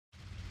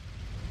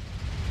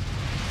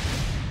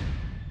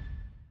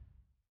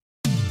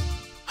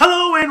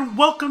and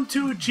welcome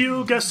to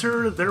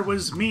GeoGuessr. There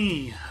was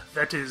me,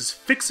 that is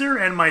Fixer,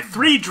 and my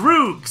three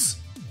droogs.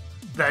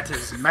 That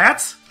is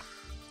Matt.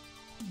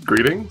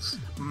 Greetings.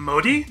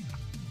 Modi.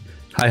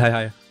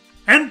 Hi.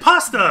 And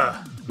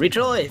Pasta.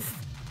 Rejoice.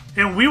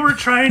 And we were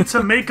trying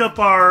to make up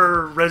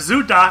our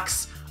Razoo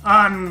docs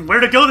on where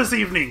to go this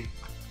evening.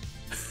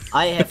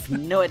 I have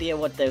no idea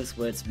what those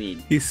words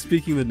mean. He's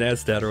speaking the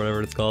NASDAQ or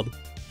whatever it's called.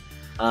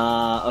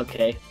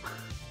 Okay.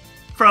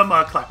 From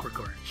Clockwork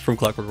Orange. From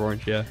Clockwork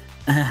Orange, yeah.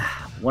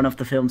 One of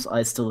the films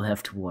I still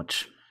have to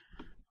watch.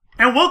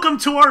 And welcome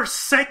to our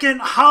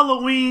second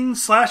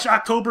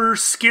Halloween/October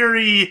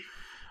scary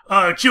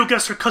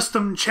GeoGuessr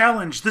Custom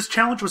Challenge. This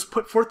challenge was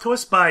put forth to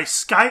us by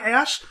Sky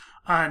Ash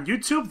on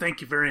YouTube. Thank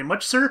you very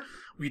much, sir.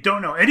 We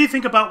don't know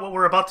anything about what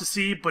we're about to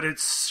see, but it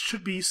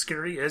should be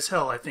scary as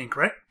hell, I think,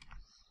 right?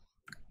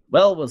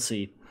 Well, we'll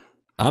see.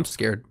 I'm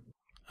scared.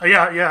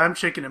 Yeah, I'm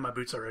shaking in my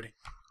boots already.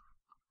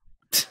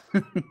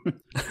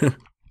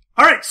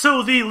 Alright,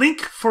 so the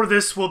link for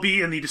this will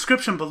be in the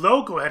description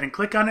below. Go ahead and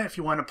click on it if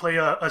you want to play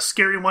a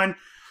scary one.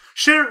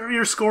 Share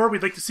your score.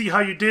 We'd like to see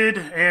how you did.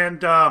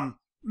 And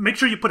make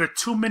sure you put a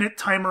 2-minute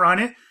timer on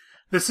it.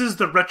 This is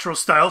the retro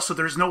style, so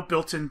there's no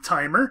built-in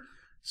timer.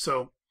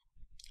 So,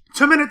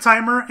 2-minute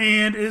timer,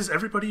 and is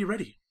everybody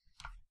ready?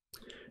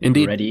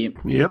 Indeed. Ready?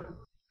 Yep.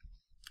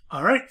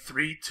 Alright,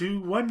 3, 2,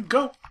 1,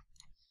 go!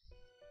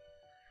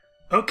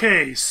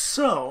 Okay,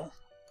 so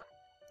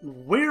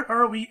where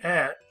are we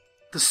at?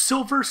 The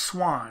Silver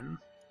Swan.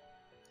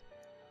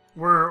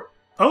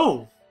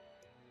 Oh!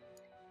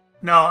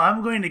 Now,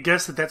 I'm going to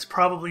guess that that's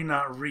probably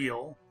not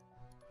real.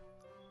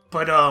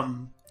 But,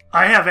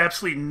 I have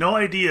absolutely no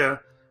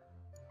idea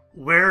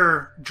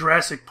where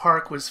Jurassic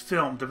Park was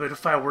filmed. But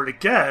if I were to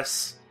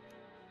guess,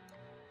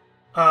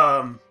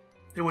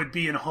 it would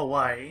be in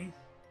Hawaii.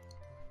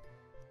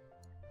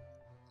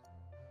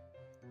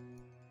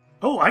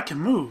 Oh, I can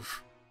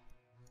move.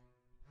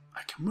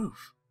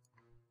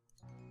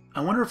 I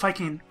wonder if I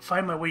can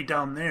find my way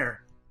down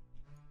there.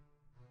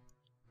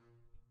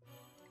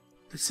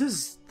 This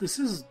is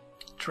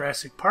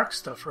Jurassic Park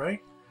stuff, right?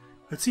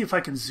 Let's see if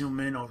I can zoom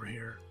in over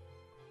here.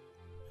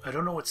 I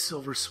don't know what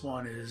Silver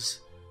Swan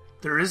is.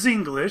 There is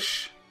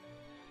English.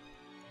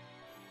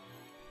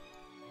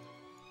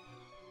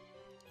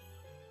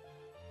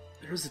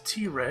 There's a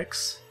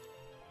T-Rex.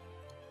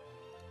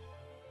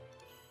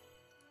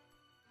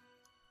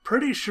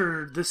 Pretty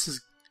sure this is...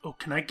 Oh,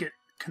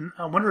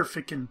 I wonder if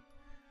it can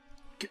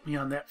get me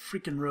on that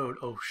freaking road.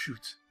 Oh,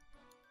 shoot.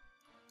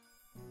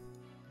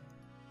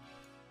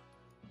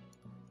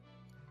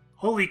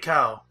 Holy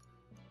cow.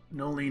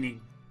 No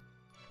leaning.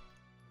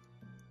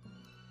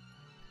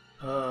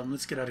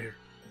 Let's get out of here.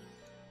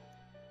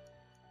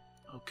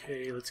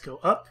 Okay, let's go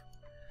up.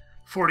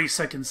 40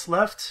 seconds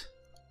left.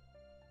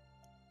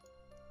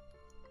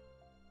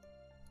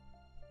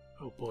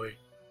 Oh boy.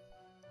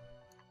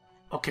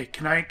 Okay,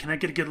 can I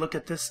get a good look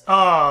at this?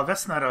 Oh,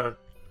 that's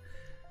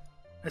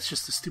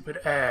just a stupid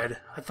ad.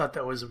 I thought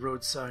that was a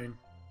road sign.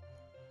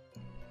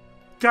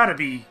 Gotta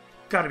be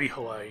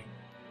Hawaii.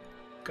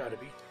 Gotta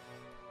be.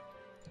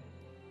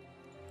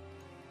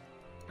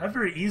 Not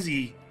very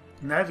easy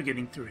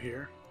navigating through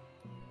here.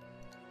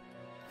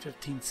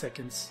 15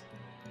 seconds.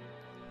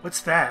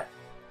 What's that?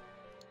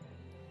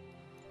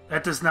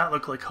 That does not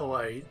look like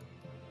Hawaii.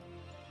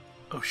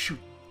 Oh shoot.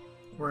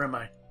 Where am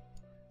I?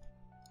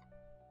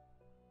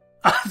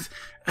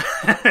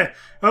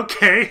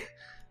 Okay.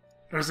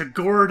 There's a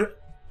gourd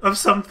of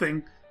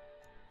something.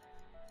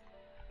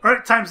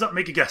 Alright, time's up.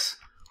 Make a guess.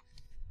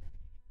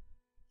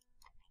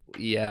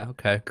 Yeah,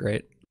 okay,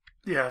 great.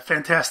 Yeah,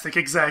 fantastic.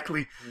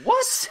 Exactly.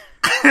 What?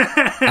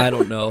 I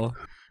don't know.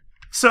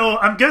 So,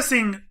 I'm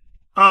guessing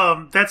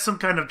that's some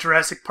kind of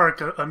Jurassic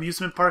Park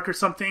amusement park or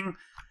something.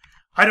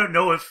 I don't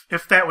know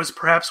if that was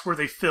perhaps where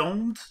they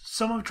filmed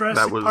some of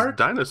Jurassic Park. That was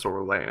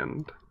Dinosaur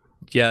Land.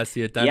 Yeah,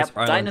 see,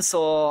 Dinosaur Island.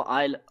 Dinosaur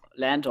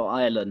Land or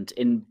Island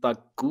in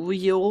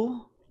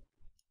Baguio.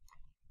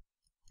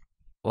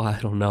 Well,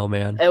 I don't know,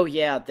 man. Oh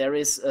yeah, there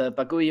is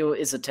Baguio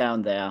is a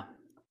town there.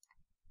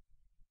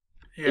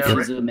 Yeah, if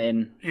you zoom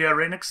in. Yeah,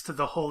 right next to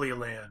the Holy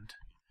Land.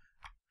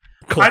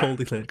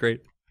 Holy Land,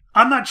 great.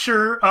 I'm not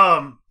sure.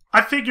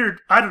 I figured,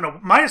 I don't know.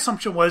 My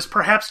assumption was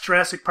perhaps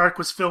Jurassic Park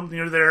was filmed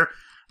near there.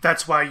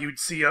 That's why you'd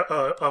see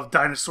a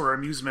dinosaur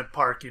amusement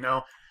park, you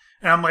know.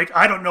 And I'm like,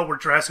 I don't know where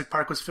Jurassic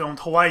Park was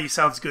filmed. Hawaii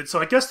sounds good, so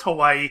I guessed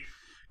Hawaii.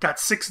 Got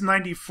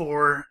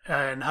 694.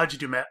 And how'd you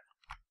do, Matt?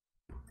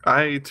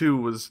 I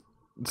too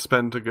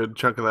spent a good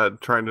chunk of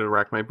that trying to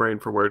rack my brain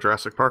for where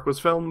Jurassic Park was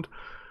filmed,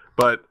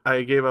 but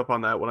I gave up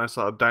on that when I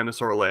saw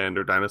Dinosaur Land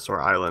or Dinosaur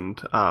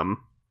Island, and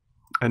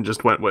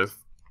just went with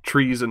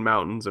trees and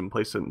mountains and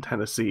placed it in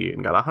Tennessee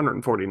and got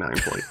 149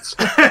 points.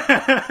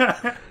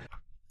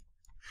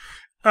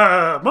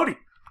 Modi.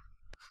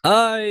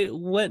 I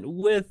went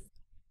with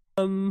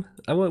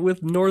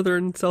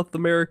northern South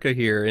America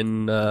here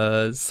in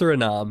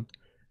Suriname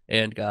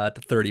and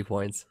got 30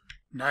 points.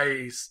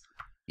 Nice.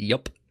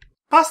 Yup.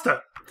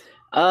 Pasta.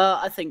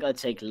 I think I'll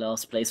take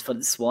last place for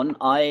this one.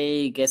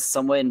 I guess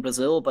somewhere in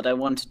Brazil, but I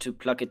wanted to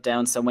plug it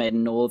down somewhere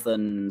in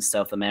northern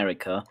South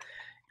America,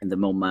 in the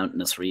more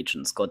mountainous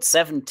regions. Got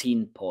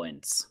 17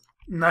 points.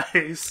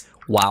 Nice.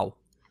 Wow.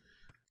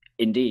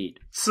 Indeed.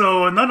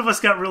 So none of us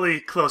got really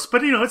close,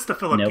 but it's the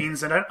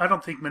Philippines, and I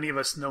don't think many of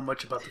us know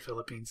much about the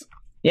Philippines.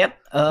 Yep.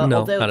 No,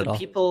 although not at the all.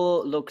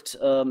 people looked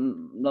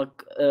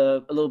like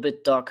a little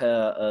bit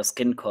darker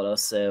skin color,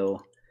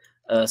 so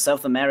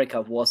South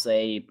America was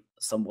a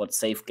somewhat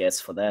safe guess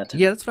for that.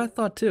 Yeah, that's what I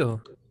thought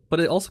too. But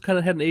it also kind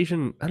of had an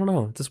Asian. I don't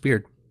know. It's just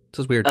weird. It's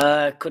just weird.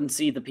 Couldn't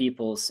see the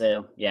people,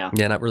 so yeah.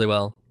 Yeah, not really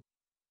well.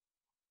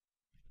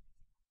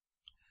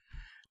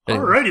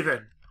 Anyways. Alrighty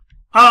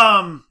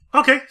then.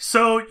 Okay,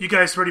 so you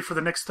guys ready for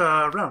the next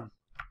round?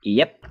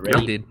 Yep. Ready.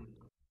 Indeed.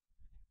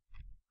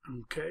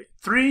 Okay.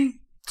 3,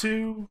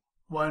 2,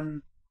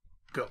 1,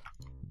 go.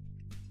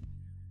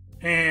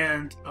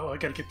 And I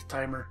gotta get the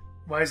timer.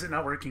 Why is it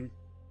not working?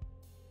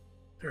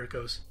 There it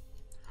goes.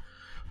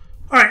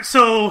 Alright,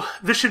 so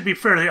this should be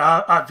fairly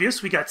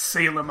obvious. We got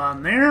Salem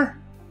on there.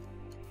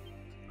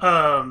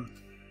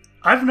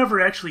 I've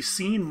never actually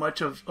seen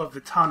much of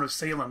the town of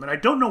Salem, and I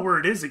don't know where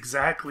it is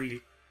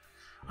exactly.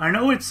 I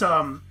know it's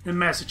in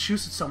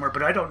Massachusetts somewhere,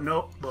 but I don't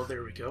know. Well,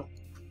 there we go.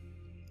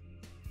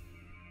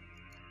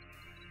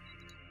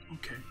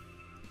 Okay.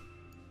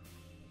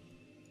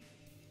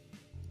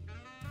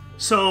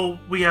 So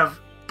we have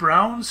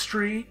Brown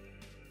Street.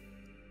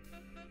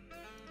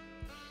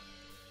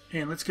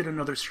 And let's get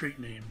another street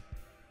name.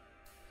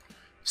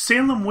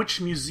 Salem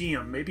Witch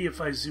Museum. Maybe if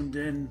I zoomed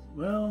in,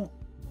 well,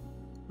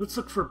 let's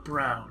look for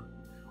Brown.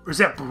 Or is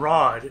that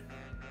Broad?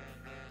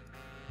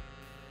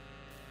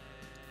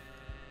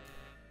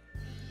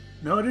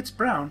 No, it's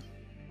Brown.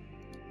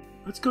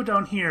 Let's go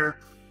down here.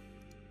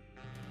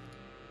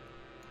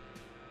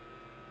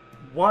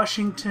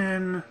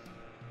 Washington.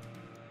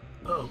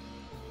 Oh.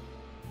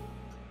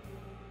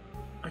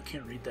 I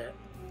can't read that.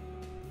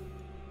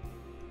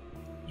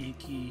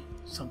 Yankee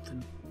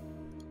something.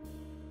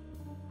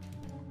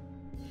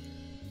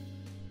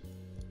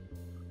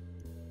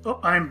 Oh,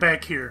 I'm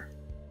back here.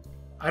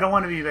 I don't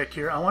want to be back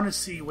here. I want to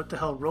see what the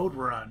hell road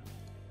we're on.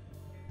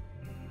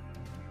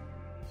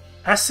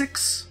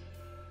 Essex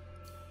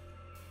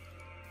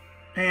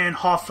and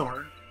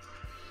Hawthorne.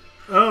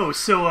 Oh,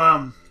 so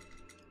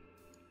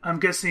I'm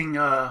guessing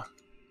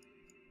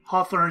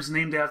Hawthorne's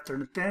named after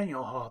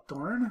Nathaniel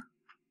Hawthorne.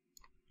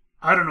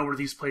 I don't know where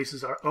these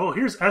places are. Oh,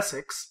 here's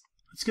Essex.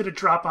 Let's get a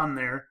drop on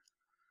there.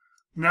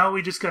 Now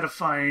we just got to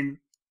find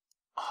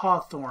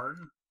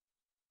Hawthorne.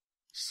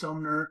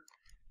 Sumner.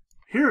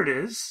 Here it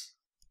is.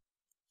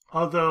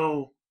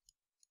 Although,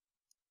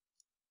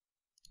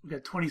 we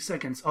got 20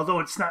 seconds. Although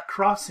it's not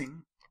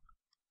crossing.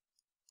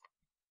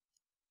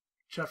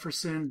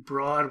 Jefferson,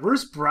 Broad.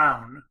 Where's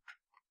Brown?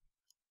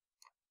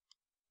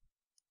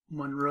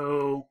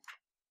 Monroe.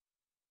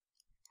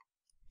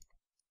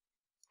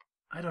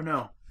 I don't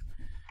know.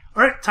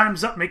 All right,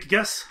 time's up. Make a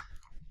guess.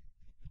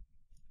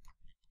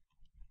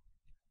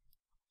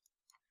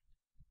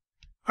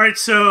 All right,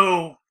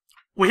 so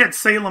we had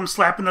Salem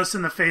slapping us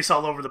in the face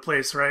all over the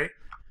place, right?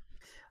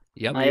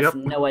 Yep. I have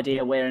no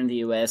idea where in the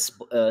US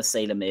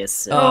Salem is.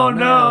 So. Oh,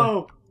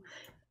 no!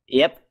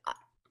 Yep.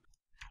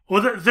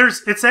 Well,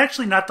 it's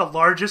actually not the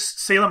largest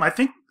Salem. I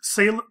think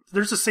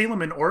there's a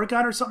Salem in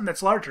Oregon or something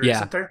that's larger, Yeah,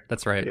 isn't there?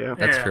 that's right. Yeah.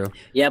 That's Yeah. true.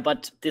 Yeah,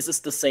 but this is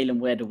the Salem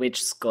where the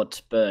witch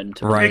got burned.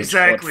 Right. Which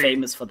Exactly. got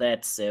famous for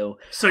that. So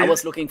So I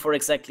was looking for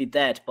exactly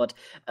that. But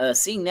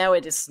seeing now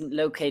it is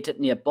located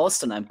near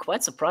Boston, I'm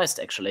quite surprised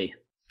actually.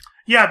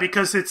 Yeah,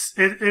 because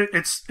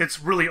it's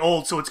really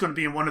old, so it's going to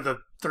be in one of the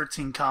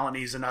 13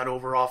 colonies and not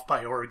over off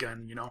by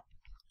Oregon, you know.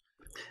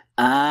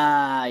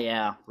 Ah,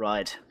 yeah,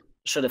 right.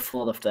 Should have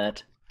thought of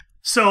that.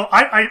 So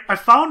I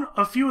found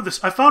a few of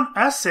this. I found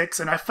Essex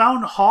and I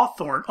found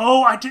Hawthorne.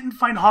 Oh, I didn't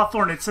find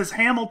Hawthorne. It says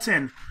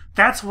Hamilton.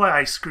 That's why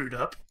I screwed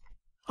up.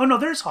 Oh, no,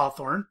 there's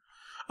Hawthorne.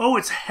 Oh,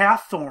 it's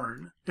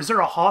Hathorne. Is there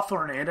a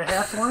Hawthorne and a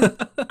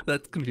Hathorne?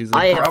 That's confusing.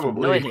 I have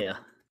Probably. no idea.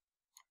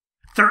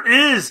 There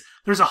is.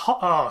 There's a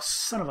oh,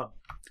 son of a.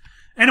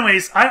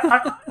 Anyways,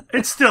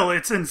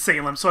 it's in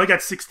Salem, so I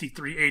got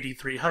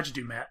 6383. How'd you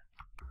do, Matt?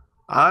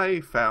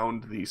 I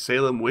found the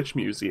Salem Witch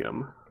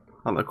Museum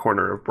on the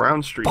corner of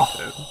Brown Street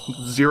at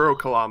 0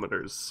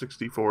 kilometers,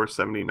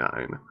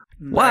 6479.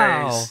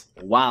 Wow. Nice.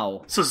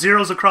 Wow. So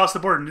zeros across the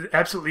board, and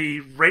absolutely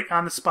right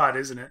on the spot,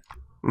 isn't it?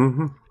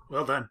 Mm-hmm.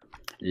 Well done.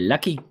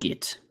 Lucky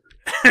git.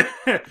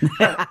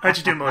 How'd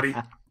you do, Modi?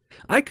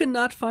 I could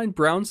not find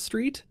Brown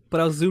Street,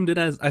 but I was zoomed in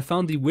as I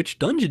found the Witch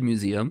Dungeon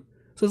Museum.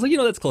 So I was like,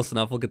 that's close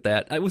enough. We'll get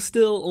that. I was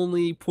still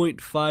only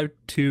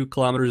 0.52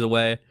 kilometers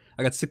away.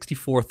 I got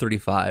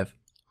 6435.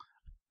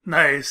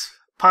 Nice.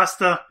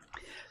 Pasta.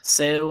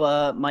 So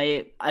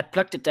I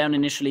plugged it down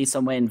initially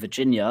somewhere in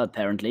Virginia,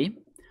 apparently,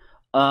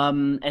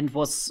 and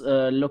was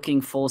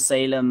looking for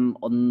Salem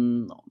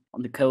on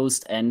the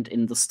coast and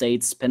in the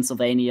states,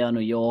 Pennsylvania, New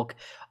York,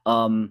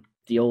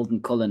 the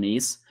olden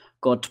colonies.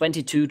 Got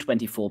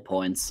 24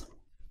 points.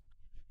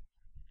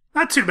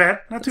 Not too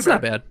bad. Not too It's bad.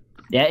 not bad.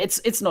 Yeah,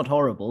 it's not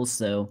horrible,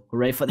 so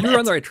hooray for that. You were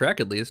on the right track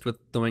at least with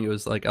knowing it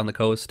was like on the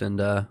coast and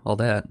all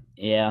that.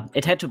 Yeah,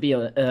 it had to be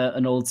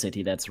an old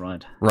city, that's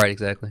right. Right,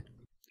 exactly.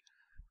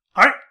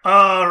 All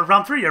right,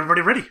 round 3.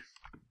 Everybody ready?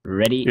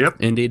 Ready? Yep.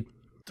 Indeed.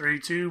 3,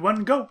 2,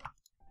 1, go.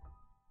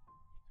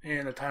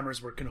 And the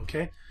timer's working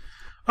okay.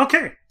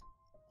 Okay.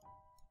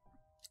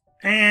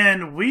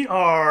 And we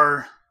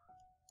are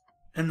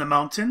in the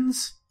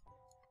mountains.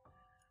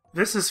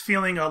 This is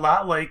feeling a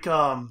lot like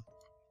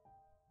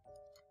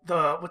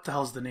what the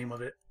hell's the name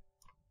of it?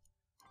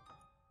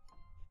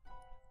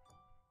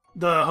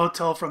 The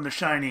hotel from The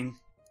Shining.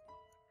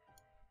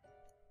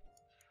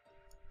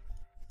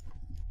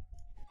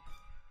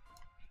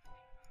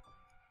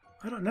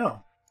 I don't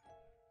know.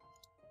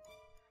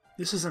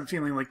 This isn't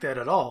feeling like that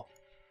at all.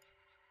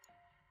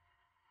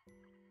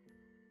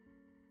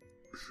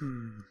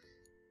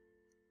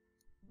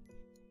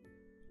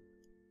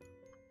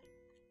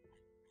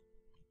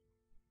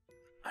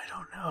 I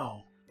don't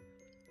know.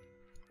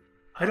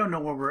 I don't know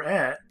where we're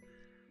at.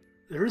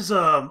 There's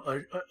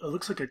it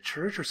looks like a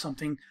church or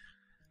something.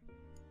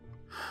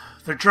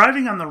 They're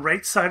driving on the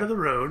right side of the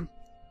road.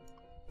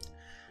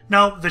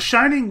 Now, The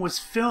Shining was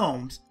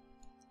filmed.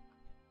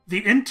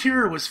 The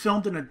interior was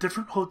filmed in a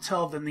different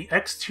hotel than the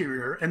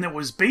exterior, and it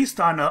was based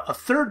on a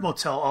third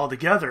motel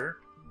altogether.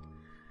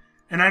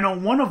 And I know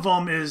one of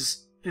them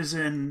is it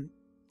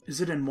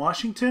in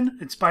Washington?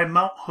 It's by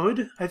Mount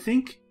Hood, I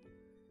think.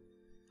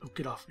 Oh,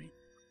 get off me.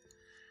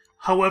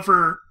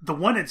 However, the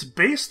one it's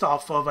based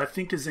off of, I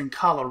think, is in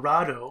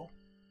Colorado.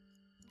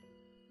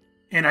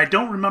 And I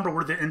don't remember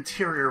where the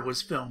interior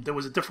was filmed. There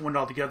was a different one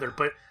altogether.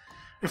 But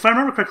if I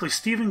remember correctly,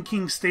 Stephen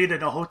King stayed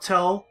in a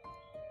hotel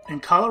in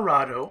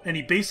Colorado, and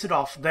he based it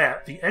off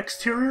that. The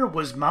exterior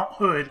was Mount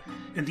Hood,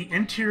 and the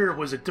interior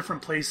was a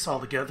different place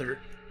altogether.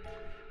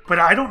 But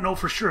I don't know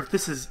for sure if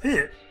this is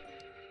it.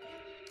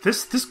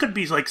 This could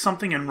be like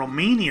something in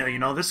Romania, you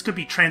know? This could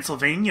be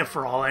Transylvania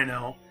for all I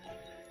know.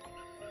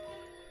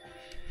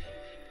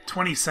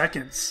 20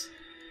 seconds.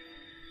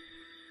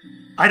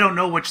 I don't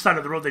know which side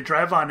of the road they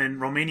drive on in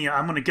Romania.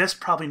 I'm going to guess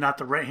probably not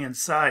the right-hand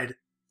side.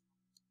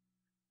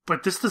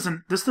 But this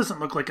doesn't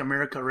look like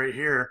America right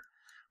here.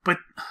 But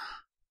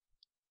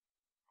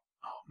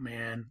oh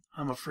man,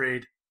 I'm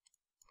afraid.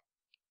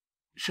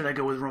 Should I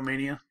go with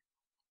Romania?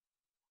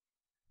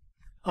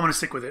 I'm going to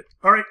stick with it.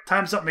 All right,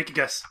 time's up. Make a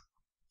guess.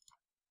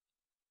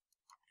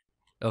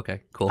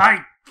 Okay, cool.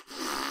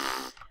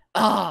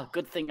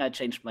 Good thing I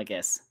changed my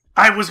guess.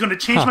 I was going to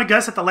change my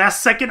guess at the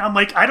last second. I'm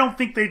like, I don't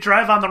think they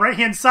drive on the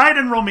right-hand side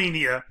in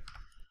Romania.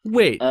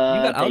 Wait, you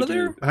got out of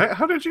do. there?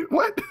 How did you?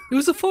 What? It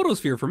was a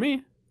photosphere for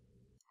me.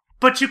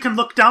 But you can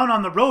look down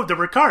on the road. There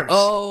were cars.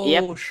 Oh,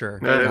 Yep. sure.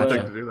 I didn't Gotcha.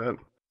 think to do that.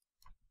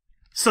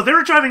 So they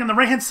were driving on the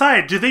right-hand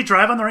side. Do they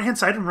drive on the right-hand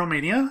side in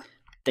Romania?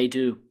 They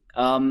do.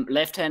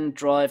 Left-hand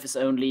drive is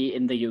only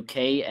in the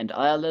UK and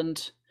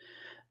Ireland,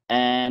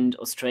 and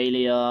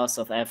Australia,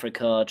 South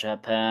Africa,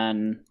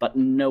 Japan, but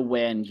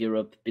nowhere in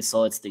Europe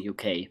besides the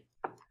UK.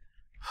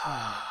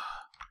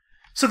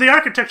 So the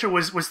architecture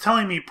was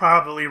telling me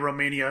probably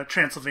Romania,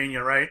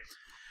 Transylvania, right?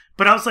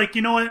 But I was like,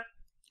 you know what?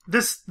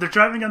 They're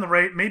driving on the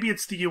right. Maybe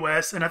it's the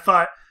US. And I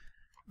thought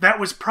that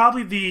was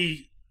probably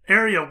the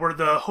area where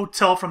the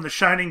hotel from The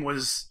Shining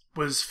was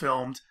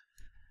filmed.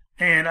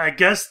 And I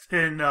guessed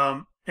in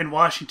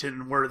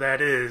Washington where that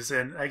is.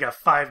 And I got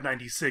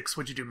 596.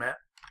 What'd you do, Matt?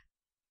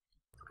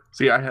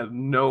 See, I had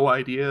no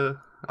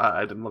idea.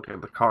 I didn't look at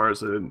the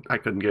cars, and I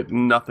couldn't get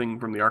nothing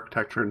from the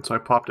architecture, and so I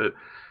popped it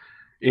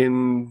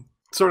in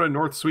sort of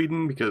North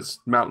Sweden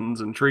because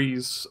mountains and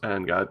trees,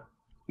 and got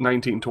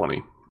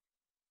 1920.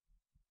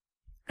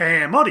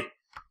 And Modi.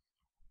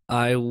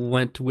 I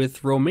went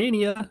with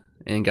Romania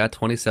and got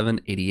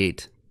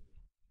 2788.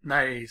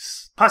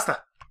 Nice.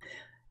 Pasta.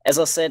 As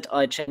I said,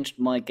 I changed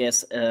my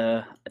guess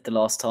at the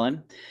last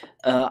time.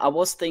 I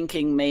was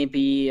thinking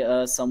maybe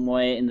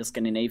somewhere in the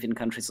Scandinavian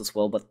countries as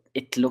well, but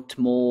it looked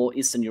more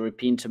Eastern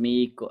European to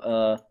me.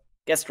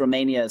 Guessed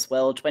Romania as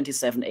well,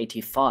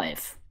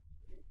 2785.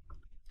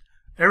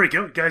 There we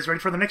go. You guys ready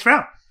for the next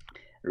round?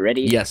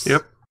 Ready? Yes.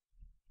 Yep.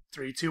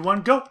 3, 2,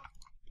 1, go.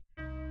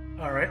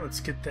 All right, let's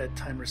get that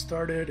timer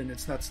started, and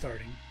it's not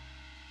starting.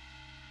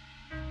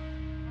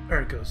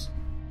 There it goes.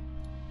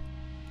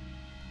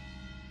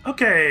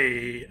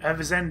 Okay,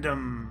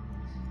 Avizendum.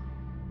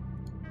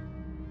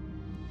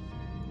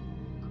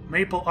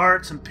 Maple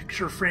Arts and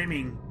Picture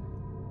Framing.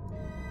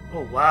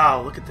 Oh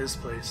wow, look at this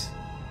place.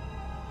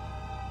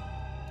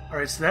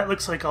 Alright, so that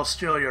looks like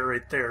Australia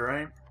right there,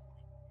 right?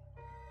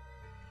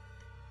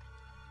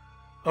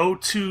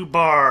 O2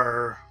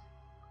 Bar.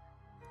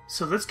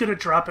 So let's get a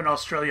drop in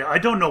Australia. I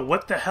don't know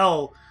what the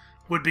hell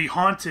would be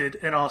haunted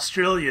in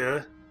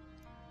Australia,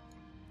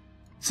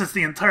 since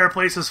the entire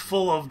place is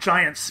full of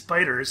giant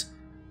spiders.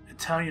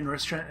 Italian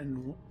restaurant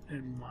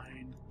and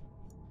wine.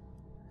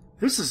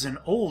 This is an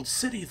old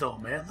city though,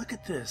 man. Look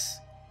at this.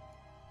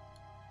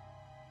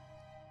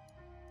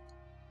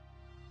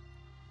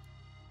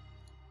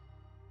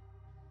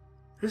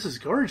 This is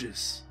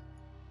gorgeous.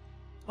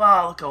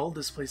 Wow, look how old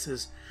this place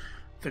is.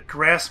 The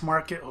Grass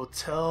Market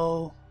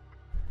Hotel.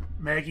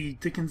 Maggie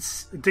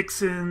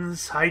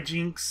Dixon's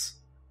hijinks.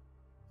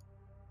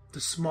 The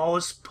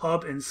smallest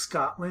pub in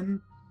Scotland.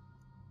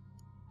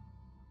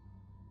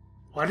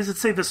 Why does it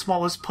say the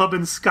smallest pub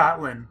in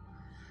Scotland?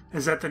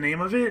 Is that the name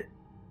of it?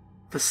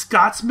 The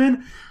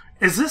Scotsman?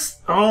 Is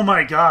this... Oh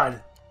my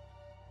god.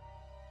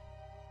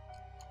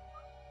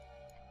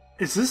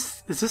 Is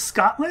this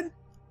Scotland?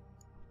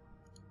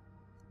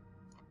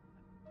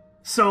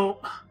 So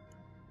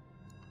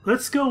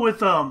let's go with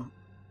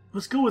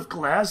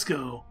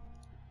Glasgow.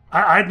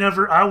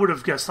 I would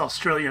have guessed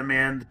Australia,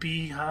 man. The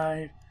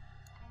beehive.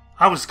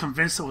 I was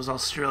convinced it was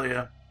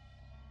Australia.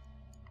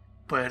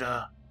 But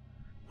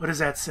what does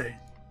that say?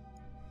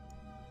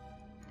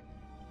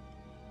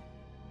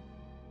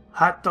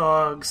 Hot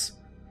dogs,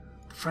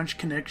 the French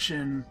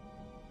Connection.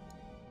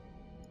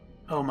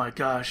 Oh my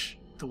gosh,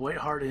 the White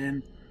Hart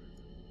Inn.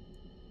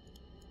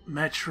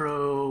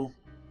 Metro.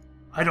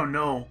 I don't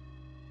know.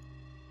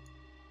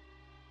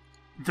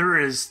 There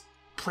is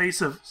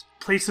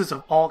places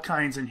of all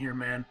kinds in here,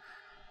 man.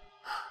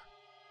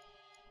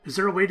 Is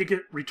there a way to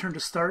get return to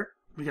start?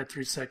 We got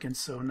 3 seconds,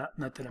 so not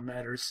that it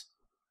matters.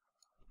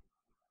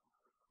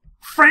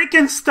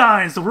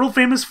 Frankenstein's, the world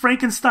famous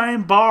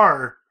Frankenstein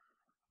bar.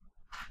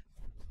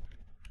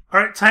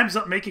 Alright, time's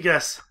up. Make a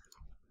guess.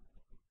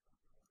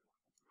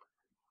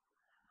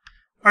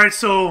 Alright,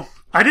 so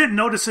I didn't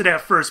notice it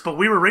at first, but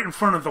we were right in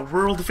front of the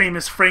world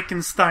famous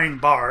Frankenstein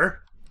bar.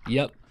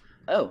 Yep.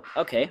 Oh,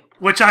 okay.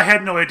 Which I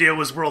had no idea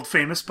was world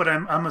famous, but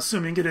I'm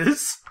assuming it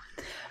is.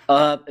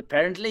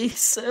 Apparently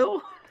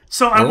so.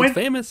 So I World went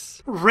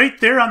famous. right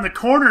there on the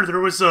corner. There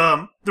was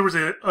a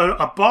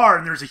bar,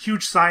 and there was a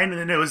huge sign,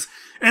 and it was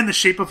in the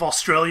shape of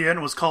Australia, and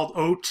it was called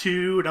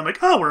O2. And I'm like,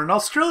 oh, we're in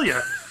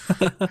Australia.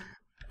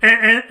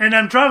 and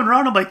I'm driving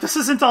around. I'm like, this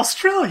isn't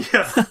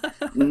Australia.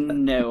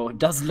 No, it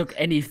doesn't look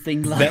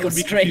anything like That would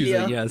be Australia.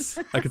 confusing. Yes,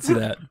 I could see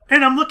that.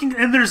 And I'm looking,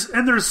 and there's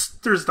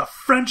the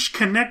French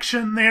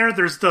Connection there.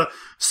 There's the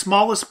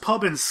smallest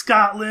pub in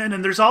Scotland,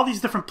 and there's all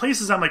these different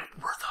places. I'm like,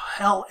 where the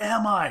hell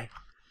am I?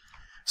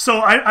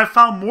 So I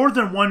found more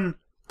than one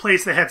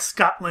place that had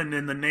Scotland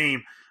in the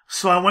name.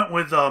 So I went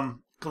with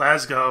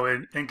Glasgow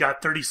and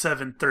got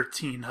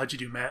 3713. How'd you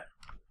do, Matt?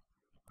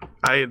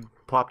 I had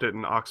plopped it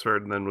in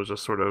Oxford and then was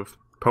just sort of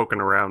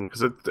poking around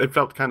because it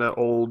felt kind of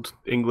old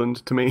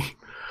England to me.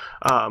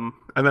 And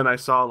then I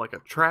saw like a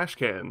trash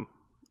can,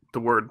 the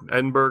word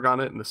Edinburgh on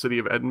it in the city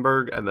of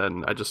Edinburgh, and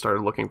then I just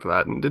started looking for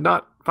that and did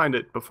not find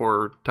it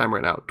before time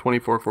ran out,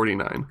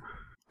 24:49.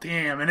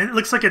 Damn, and it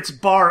looks like it's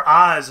Bar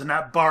Oz and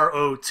not Bar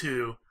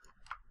O2.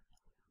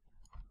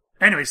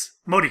 Anyways,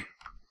 Modi.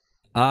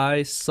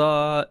 I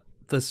saw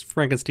this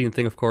Frankenstein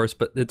thing, of course,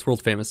 but it's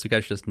world famous. You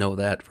guys should just know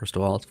that, first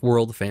of all. It's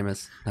world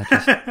famous, not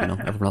just,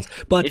 everyone else.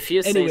 But If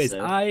you say anyways,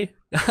 so. I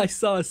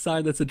saw a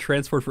sign that said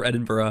transport for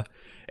Edinburgh,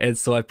 and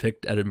so I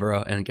picked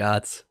Edinburgh and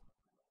got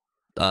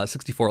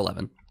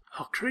 6411.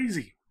 Oh,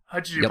 crazy.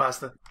 How'd you do, Yep.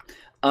 Pasta?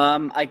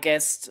 I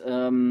guessed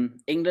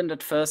England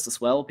at first as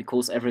well,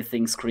 because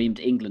everything screamed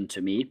England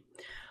to me.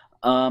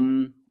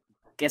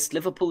 Guessed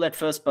Liverpool at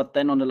first, but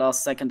then on the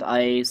last second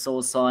I saw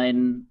a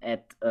sign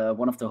at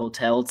one of the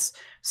hotels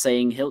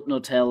saying Hilton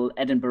Hotel,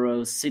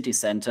 Edinburgh City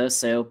Centre,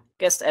 so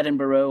guessed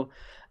Edinburgh.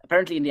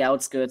 Apparently in the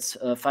outskirts,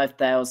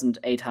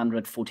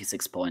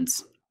 5,846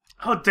 points.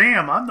 Oh,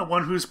 damn, I'm the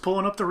one who's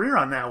pulling up the rear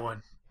on that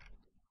one.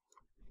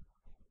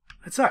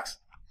 It sucks.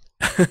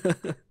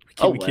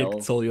 We can't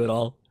console you at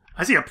all.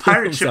 I see a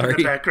pirate I'm ship in the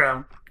sorry.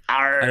 background.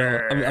 I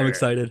know. I'm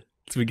excited.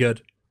 It's gonna be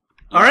good.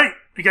 All right,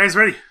 you guys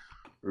ready?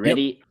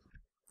 Ready?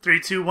 3,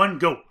 2, 1,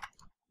 go.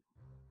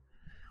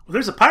 Well,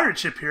 there's a pirate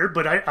ship here,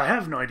 but I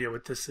have no idea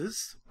what this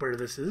is, where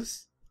this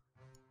is.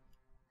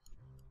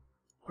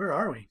 Where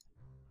are we?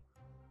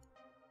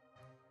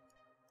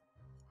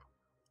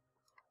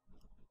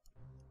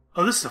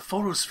 Oh, this is a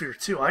photosphere,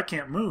 too. I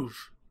can't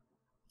move.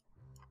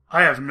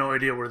 I have no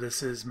idea where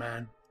this is,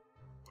 man.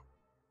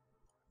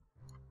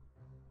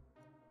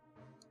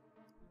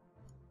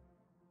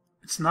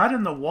 It's not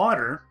in the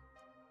water.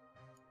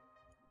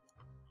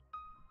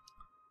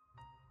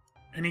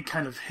 Any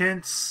kind of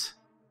hints?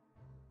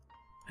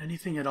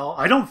 Anything at all?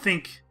 I don't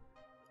think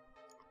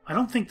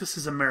this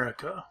is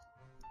America.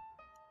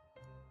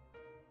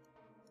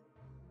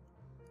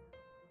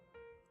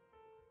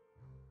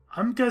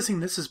 I'm guessing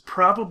this is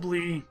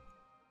probably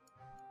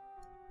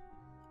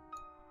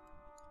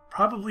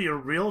a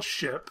real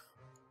ship.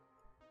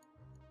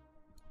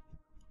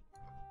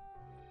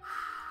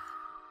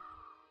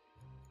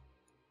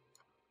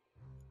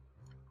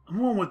 I'm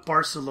going with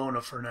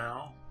Barcelona for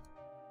now.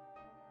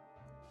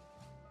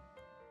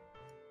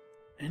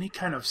 Any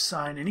kind of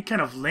sign, any kind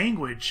of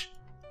language.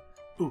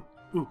 Ooh,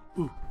 ooh,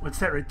 ooh. What's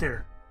that right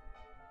there?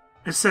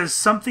 It says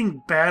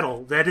something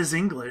battle. That is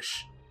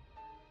English.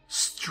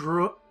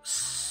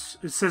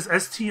 It says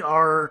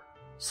STR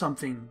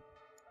something.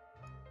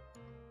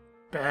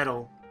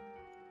 Battle.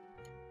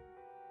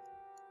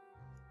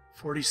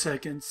 40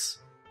 seconds.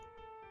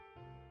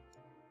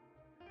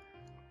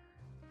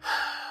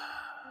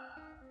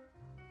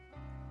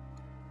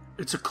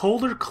 It's a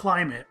colder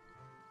climate.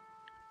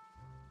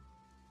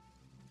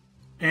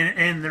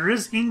 And there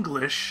is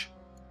English.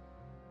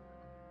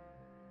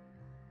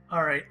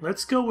 All right,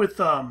 let's go with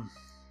I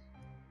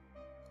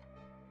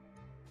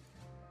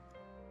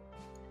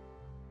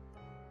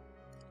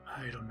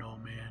don't know,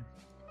 man.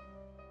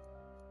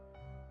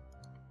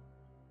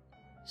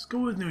 Let's go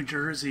with New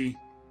Jersey.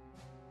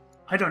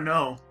 I don't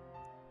know.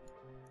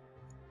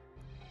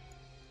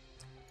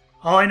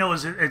 All I know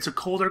is it's a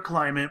colder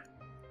climate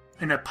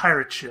and a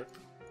pirate ship.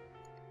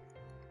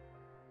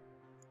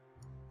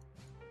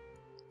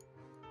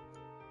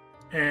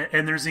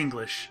 And there's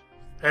English.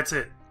 That's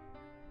it.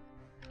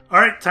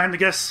 Alright, time to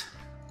guess.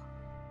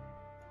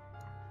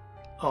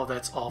 Oh,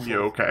 that's awful.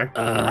 You okay?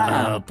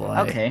 Oh boy.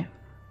 Okay.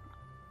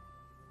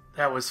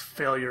 That was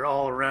failure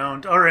all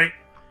around. Alright.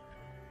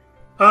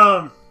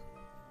 So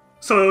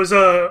it was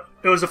a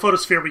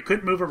photosphere we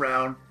couldn't move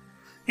around.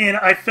 And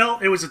I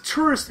felt it was a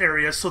tourist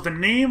area, so the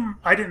name,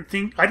 I didn't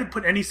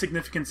put any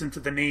significance into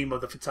the name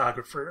of the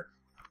photographer.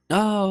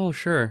 Oh,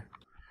 sure.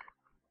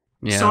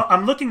 Yeah. So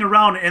I'm looking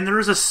around, and there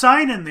is a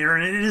sign in there,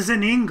 and it is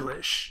in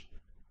English.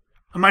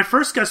 And my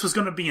first guess was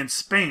going to be in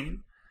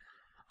Spain.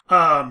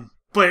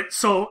 But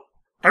so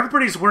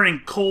everybody's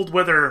wearing cold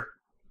weather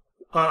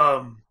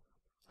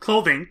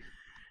clothing,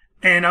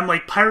 and I'm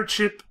like, pirate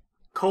ship,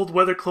 cold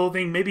weather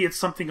clothing, maybe it's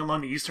something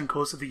along the eastern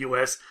coast of the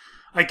U.S.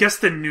 I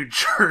guessed in New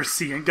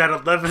Jersey and got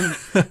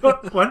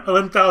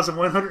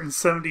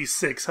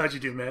 11,176. How'd you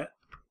do, Matt?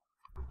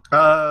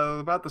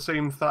 About the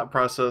same thought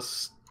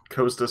process.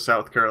 Coast of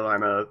South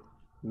Carolina,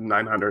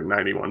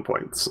 991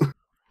 points.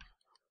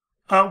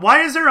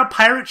 Why is there a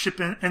pirate ship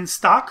in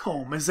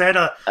Stockholm? Is that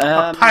a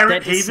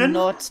pirate haven? That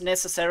is not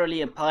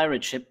necessarily a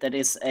pirate ship. That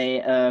is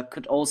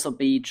could also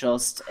be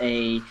just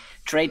a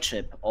trade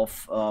ship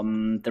of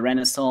the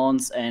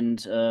Renaissance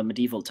and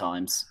medieval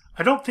times.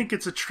 I don't think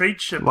it's a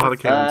trade ship. A lot of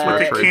cannons were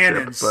a trade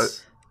cannons. ship,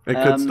 but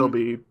it could still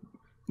be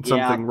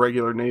something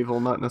regular naval,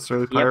 not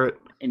necessarily pirate.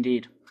 Yep,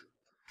 indeed.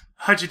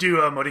 How'd you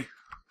do, Modi?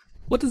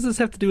 What does this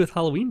have to do with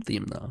Halloween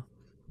theme, though?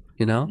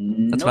 You know?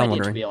 That's No what I'm idea, to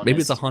wondering. be honest. Maybe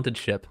it's a haunted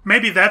ship.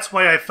 Maybe that's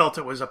why I felt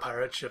it was a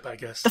pirate ship, I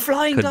guess. The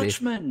Flying Could be.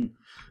 Dutchman.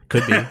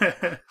 Could be.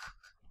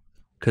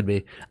 Could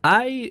be.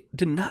 I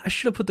did not. I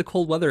should have put the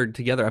cold weather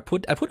together. I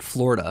put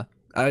Florida.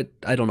 I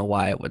don't know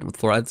why I went with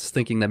Florida. I was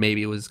thinking that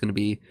maybe it was going to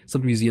be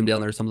some museum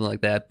down there or something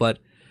like that. But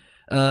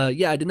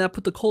yeah, I did not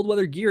put the cold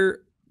weather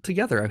gear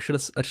together. I should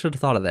have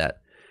thought of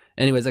that.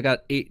 Anyways, I got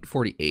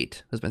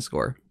 848 as my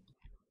score.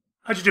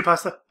 How'd you do,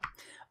 Pasta?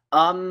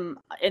 I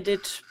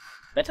did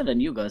better than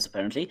you guys,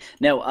 apparently.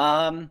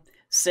 No,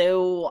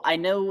 so I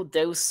know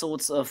those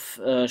sorts of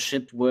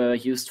ship were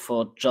used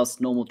for just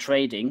normal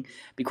trading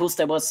because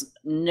there was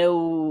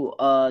no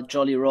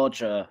Jolly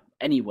Roger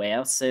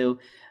anywhere, so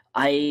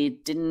I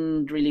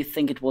didn't really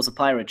think it was a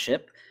pirate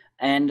ship.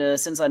 And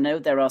since I know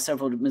there are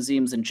several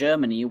museums in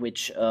Germany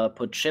which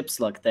put ships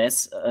like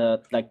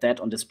that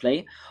on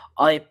display,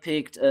 I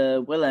picked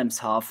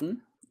Wilhelmshaven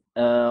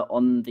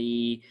on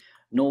the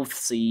North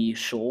Sea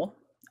shore.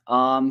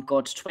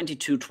 Got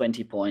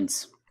 2220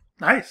 points.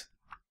 Nice.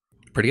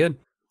 Pretty good.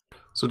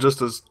 So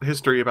just as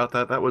history about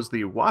that was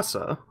the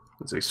Wasa.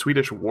 It's a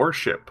Swedish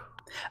warship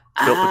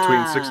built between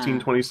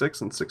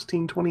 1626 and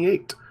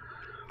 1628.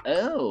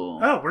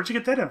 Oh, where'd you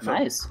get that info?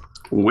 nice.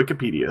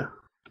 Wikipedia.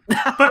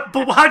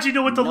 But how'd you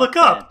know what to look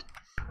up?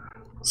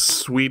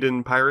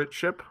 Sweden pirate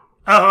ship.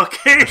 Oh,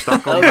 okay.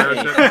 Stockholm pirate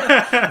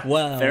ship.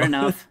 Wow. Fair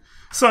enough.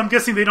 So I'm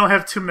guessing they don't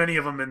have too many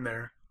of them in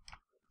there.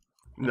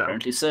 No.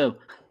 Apparently so.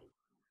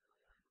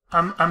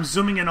 I'm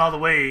zooming in all the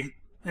way,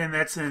 and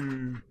that's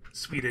in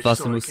Swedish. So I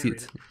can't read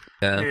it.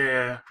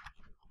 Yeah.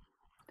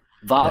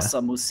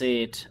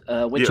 Vasamuseet,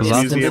 which Yeah, is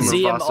the Museum of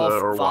Museum Vasa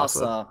or of Wasa.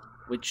 Vasa,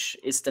 which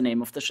is the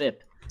name of the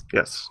ship.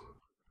 Yes.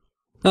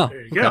 Oh,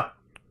 There you okay. go.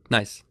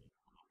 Nice.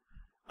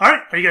 All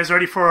right. Are you guys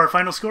ready for our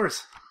final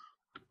scores?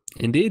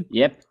 Indeed.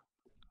 Yep.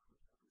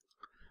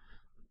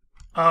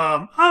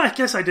 I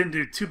guess I didn't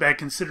do too bad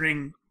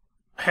considering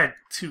I had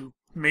 2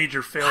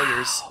 major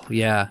failures.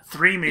 Yeah.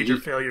 3 major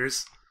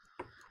failures.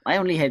 I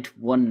only had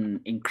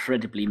one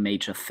incredibly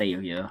major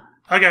failure.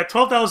 I got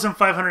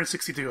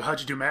 12,562. How'd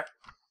you do, Matt?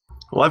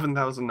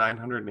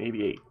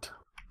 11,988.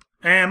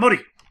 And Modi.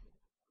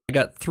 I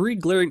got two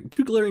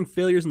glaring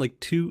failures and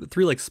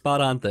three like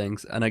spot on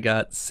things, and I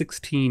got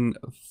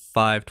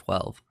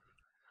 16,512.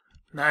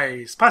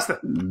 Nice. Pasta.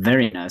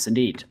 Very nice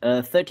indeed.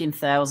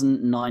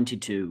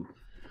 13,092.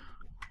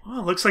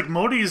 Well, looks like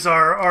Modi's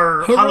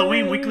our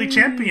Halloween weekly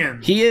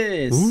champion. He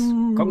is.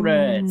 Ooh.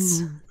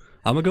 Congrats.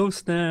 I'm a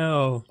ghost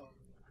now.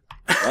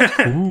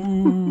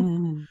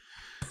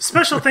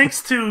 Special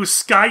thanks to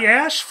Sky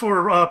Ash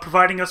for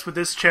providing us with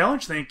this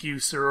challenge. Thank you,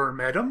 sir or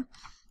madam.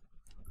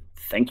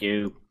 Thank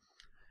you.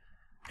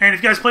 And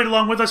if you guys played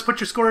along with us, put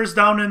your scores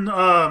down in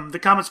the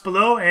comments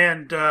below,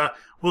 and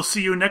we'll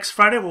see you next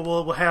Friday.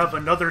 We'll have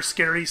another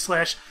scary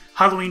 /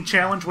 Halloween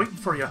challenge waiting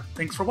for you.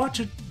 Thanks for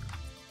watching.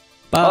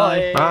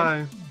 Bye.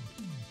 Bye.